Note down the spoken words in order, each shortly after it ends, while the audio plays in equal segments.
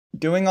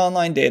doing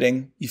online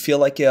dating, you feel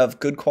like you have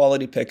good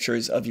quality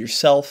pictures of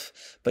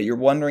yourself, but you're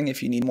wondering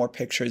if you need more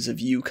pictures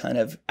of you kind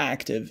of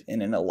active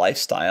and in a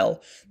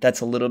lifestyle that's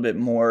a little bit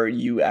more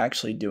you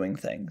actually doing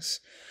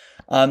things.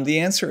 The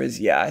answer is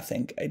yeah, I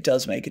think it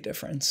does make a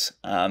difference.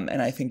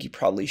 And I think you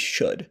probably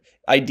should,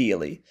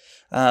 ideally,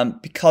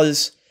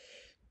 because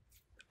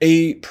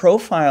a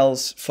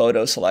profile's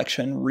photo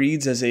selection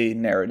reads as a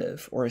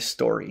narrative or a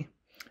story.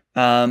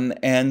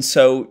 And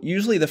so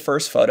usually the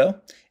first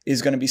photo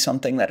is going to be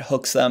something that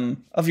hooks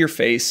them of your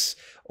face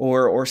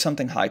or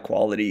something high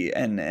quality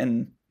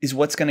and is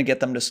what's going to get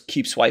them to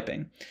keep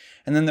swiping.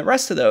 And then the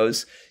rest of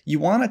those, you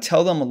want to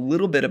tell them a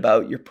little bit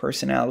about your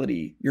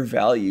personality, your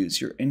values,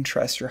 your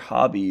interests, your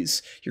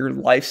hobbies, your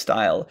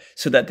lifestyle,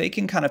 so that they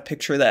can kind of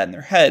picture that in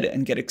their head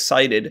and get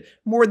excited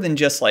more than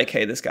just like,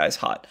 hey, this guy's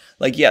hot.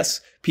 Like,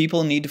 yes,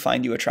 people need to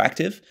find you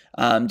attractive,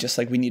 just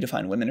like we need to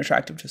find women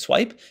attractive to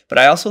swipe. But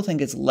I also think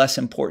it's less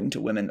important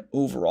to women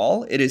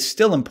overall. It is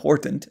still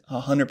important,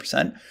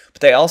 100%.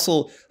 But they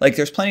also, like,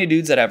 there's plenty of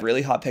dudes that have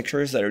really hot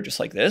pictures that are just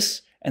like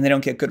this, and they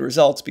don't get good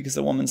results because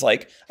the woman's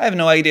like, I have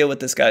no idea what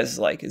this guy's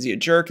like. Is he a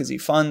jerk? Is he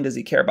fun? Does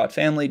he care about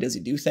family? Does he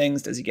do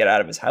things? Does he get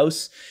out of his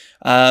house?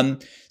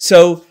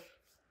 So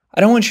I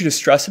don't want you to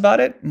stress about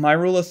it. My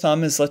rule of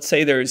thumb is, let's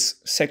say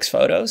there's 6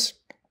 photos.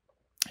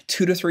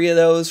 2 to 3 of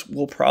those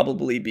will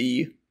probably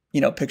be,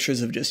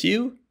 pictures of just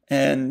you,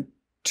 and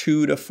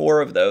 2 to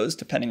 4 of those,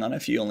 depending on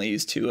if you only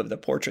use 2 of the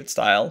portrait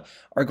style,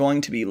 are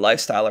going to be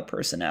lifestyle or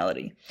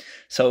personality.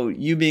 So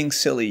you being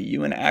silly,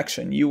 you in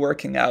action, you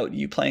working out,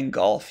 you playing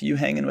golf, you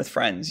hanging with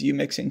friends, you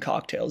mixing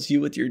cocktails,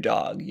 you with your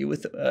dog, you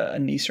with a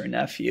niece or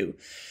nephew,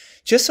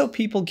 just so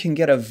people can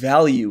get a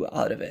value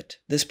out of it.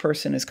 This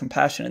person is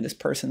compassionate. This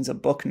person's a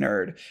book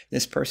nerd.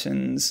 This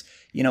person's,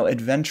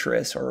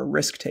 adventurous or a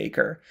risk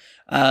taker.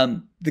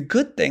 The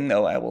good thing,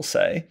 though, I will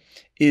say,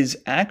 is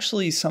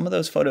actually some of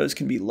those photos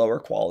can be lower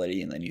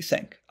quality than you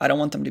think. I don't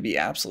want them to be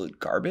absolute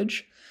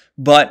garbage,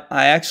 but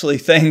I actually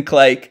think,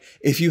 like,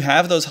 if you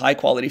have those high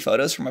quality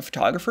photos from a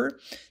photographer,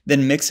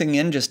 then mixing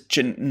in just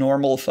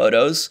normal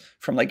photos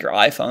from like your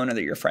iPhone or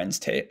that your friends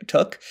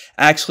took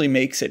actually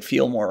makes it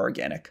feel more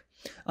organic.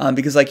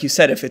 Because like you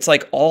said, if it's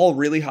like all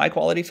really high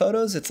quality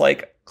photos, it's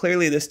like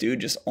clearly this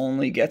dude just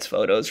only gets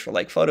photos for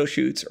like photo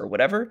shoots or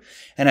whatever.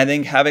 And I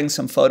think having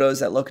some photos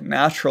that look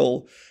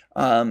natural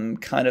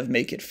kind of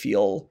make it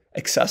feel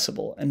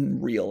accessible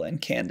and real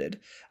and candid.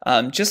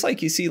 Just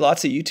like you see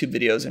lots of YouTube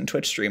videos and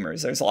Twitch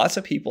streamers, there's lots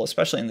of people,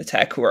 especially in the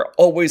tech, who are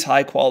always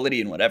high quality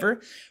and whatever.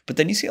 But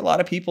then you see a lot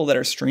of people that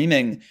are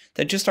streaming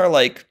that just are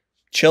like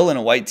chill in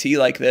a white tee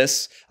like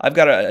this. I've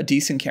got a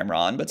decent camera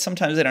on, but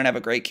sometimes they don't have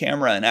a great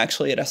camera, and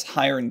actually it has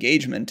higher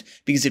engagement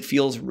because it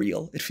feels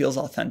real. It feels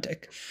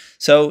authentic.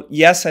 So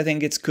yes, I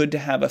think it's good to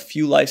have a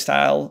few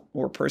lifestyle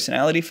or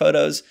personality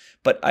photos,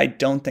 but I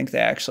don't think they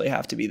actually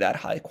have to be that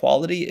high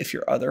quality if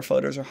your other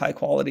photos are high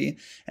quality.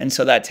 And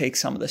so that takes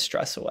some of the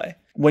stress away.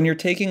 When you're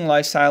taking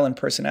lifestyle and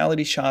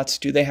personality shots,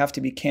 do they have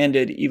to be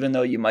candid even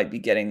though you might be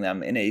getting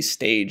them in a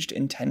staged,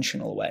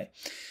 intentional way?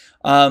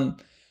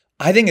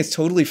 I think it's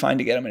totally fine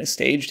to get them in a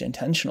staged,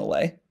 intentional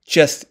way.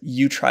 Just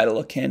you try to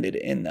look candid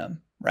in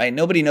them, right?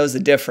 Nobody knows the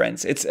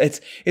difference.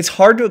 It's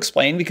hard to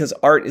explain because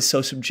art is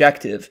so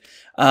subjective.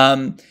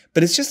 But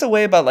it's just a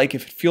way about, like,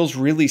 if it feels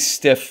really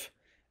stiff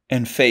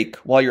and fake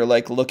while you're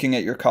like looking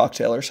at your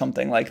cocktail or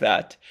something like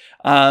that,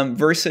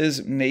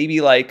 versus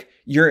maybe like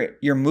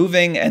you're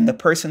moving and the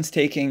person's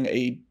taking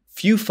a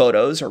few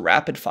photos or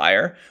rapid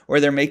fire, or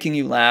they're making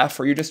you laugh,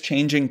 or you're just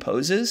changing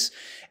poses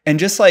and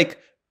just like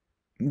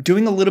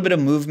doing a little bit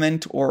of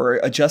movement or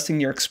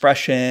adjusting your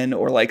expression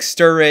or like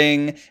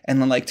stirring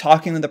and then like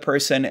talking to the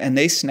person, and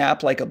they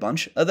snap like a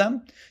bunch of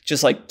them,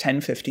 just like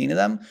 10, 15 of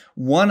them.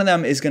 One of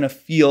them is going to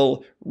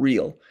feel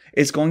real.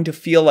 It's going to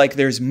feel like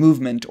there's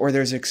movement or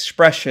there's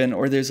expression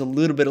or there's a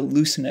little bit of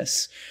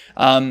looseness.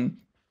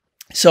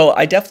 So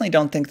I definitely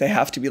don't think they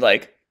have to be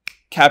like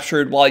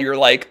captured while you're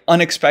like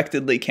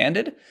unexpectedly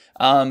candid.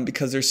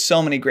 Because there's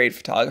so many great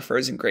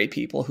photographers and great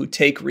people who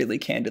take really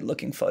candid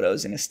looking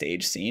photos in a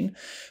stage scene.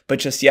 But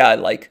just, yeah,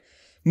 like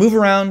move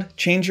around,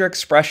 change your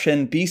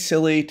expression, be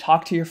silly,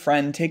 talk to your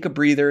friend, take a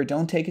breather,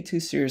 don't take it too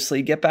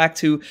seriously, get back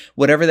to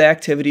whatever the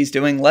activity's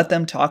doing, let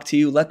them talk to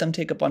you, let them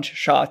take a bunch of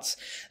shots.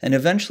 And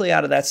eventually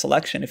out of that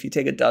selection, if you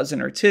take a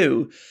dozen or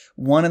two,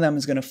 one of them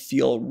is going to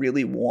feel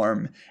really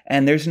warm.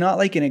 And there's not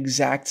like an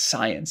exact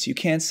science. You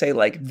can't say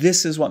like,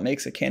 this is what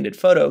makes a candid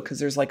photo, because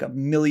there's like a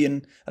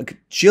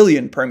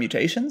gajillion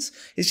permutations.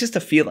 It's just a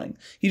feeling.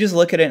 You just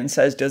look at it and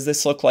says, does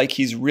this look like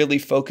he's really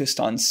focused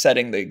on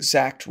setting the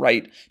exact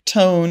right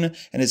tone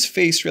and his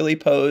face really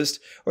posed?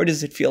 Or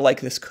does it feel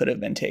like this could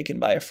have been taken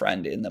by a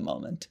friend in the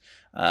moment?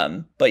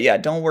 But yeah,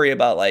 don't worry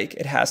about like,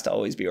 it has to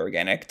always be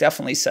organic.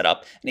 Definitely set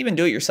up and even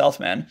do it yourself,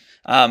 man.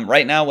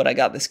 Right now, what I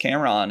got this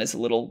camera on is a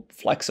little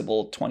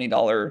flexible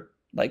 $20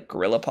 like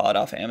Gorilla Pod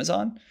off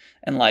Amazon.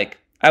 And like,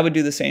 I would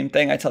do the same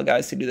thing. I tell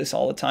guys to do this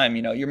all the time.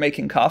 You're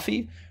making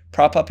coffee,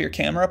 prop up your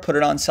camera, put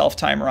it on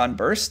self-timer on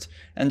burst,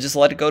 and just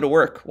let it go to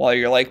work while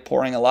you're like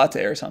pouring a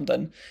latte or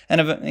something.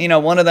 And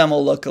if, one of them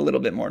will look a little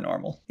bit more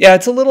normal. Yeah,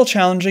 it's a little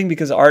challenging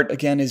because art,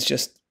 again, is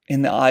just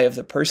in the eye of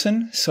the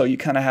person. So you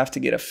kind of have to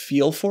get a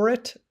feel for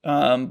it.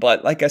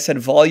 But like I said,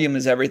 volume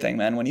is everything,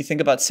 man. When you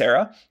think about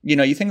Sarah,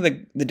 you think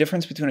the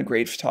difference between a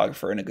great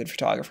photographer and a good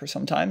photographer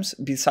sometimes,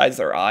 besides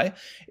their eye,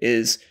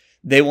 is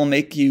they will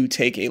make you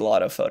take a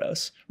lot of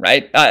photos,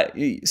 right?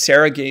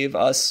 Sarah gave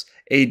us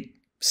a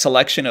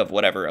selection of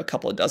whatever, a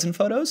couple of dozen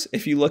photos.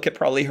 If you look at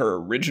probably her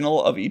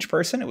original of each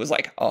person, it was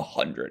like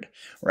 100,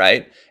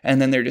 right?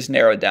 And then they're just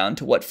narrowed down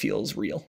to what feels real.